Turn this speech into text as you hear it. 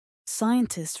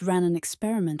scientists ran an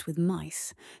experiment with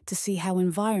mice to see how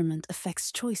environment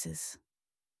affects choices.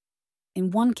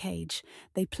 In one cage,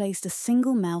 they placed a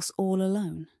single mouse all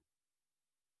alone.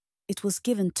 It was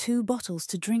given 2 bottles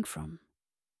to drink from,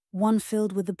 one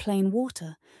filled with the plain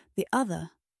water, the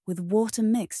other with water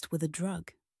mixed with a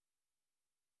drug.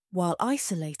 While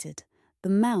isolated, the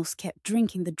mouse kept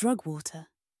drinking the drug water,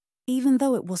 even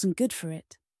though it wasn't good for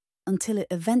it, until it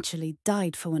eventually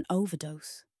died for an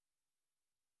overdose.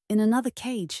 In another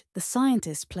cage, the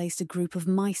scientists placed a group of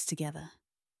mice together.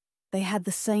 They had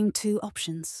the same 2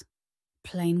 options,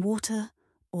 plain water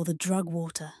or the drug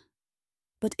water.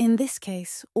 But in this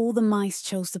case, all the mice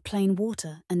chose the plain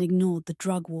water and ignored the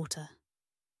drug water.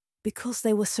 Because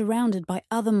they were surrounded by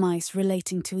other mice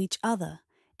relating to each other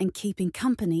and keeping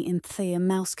company in their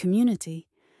mouse community,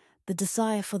 the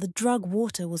desire for the drug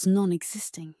water was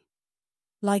non-existing.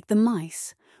 Like the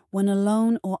mice, when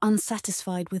alone or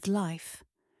unsatisfied with life,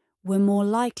 we're more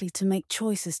likely to make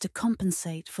choices to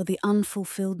compensate for the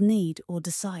unfulfilled need or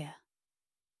desire.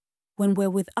 When we're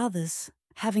with others,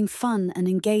 having fun and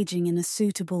engaging in a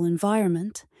suitable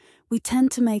environment, we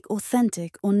tend to make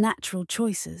authentic or natural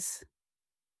choices.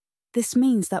 This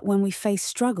means that when we face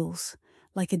struggles,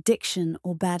 like addiction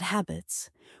or bad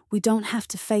habits, we don't have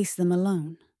to face them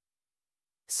alone.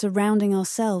 Surrounding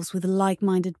ourselves with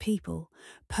like-minded people,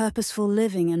 purposeful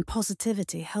living and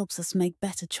positivity helps us make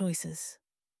better choices.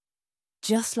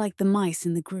 Just like the mice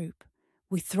in the group,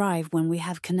 we thrive when we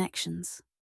have connections.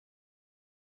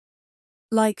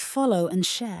 Like, follow and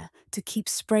share to keep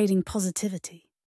spreading positivity.